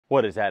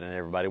What is happening,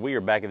 everybody? We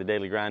are back at the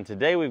Daily Grind.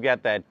 Today we've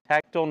got that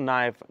Tactile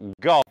Knife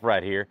Golf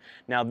right here.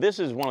 Now this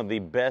is one of the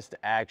best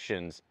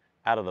actions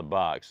out of the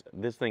box.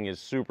 This thing is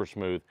super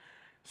smooth.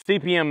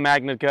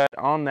 CPM-Magnacut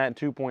on that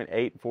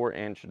 2.84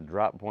 inch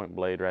drop point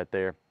blade right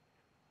there.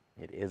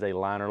 It is a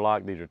liner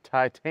lock. These are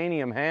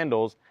titanium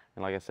handles,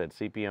 and like I said,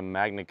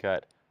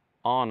 CPM-Magnacut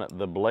on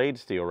the blade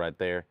steel right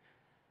there.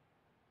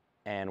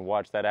 And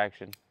watch that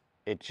action.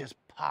 It just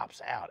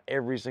pops out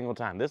every single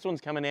time. This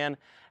one's coming in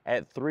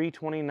at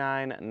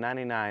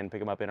 $329.99. Pick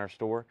them up in our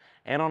store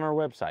and on our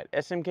website,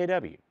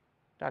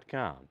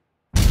 smkw.com.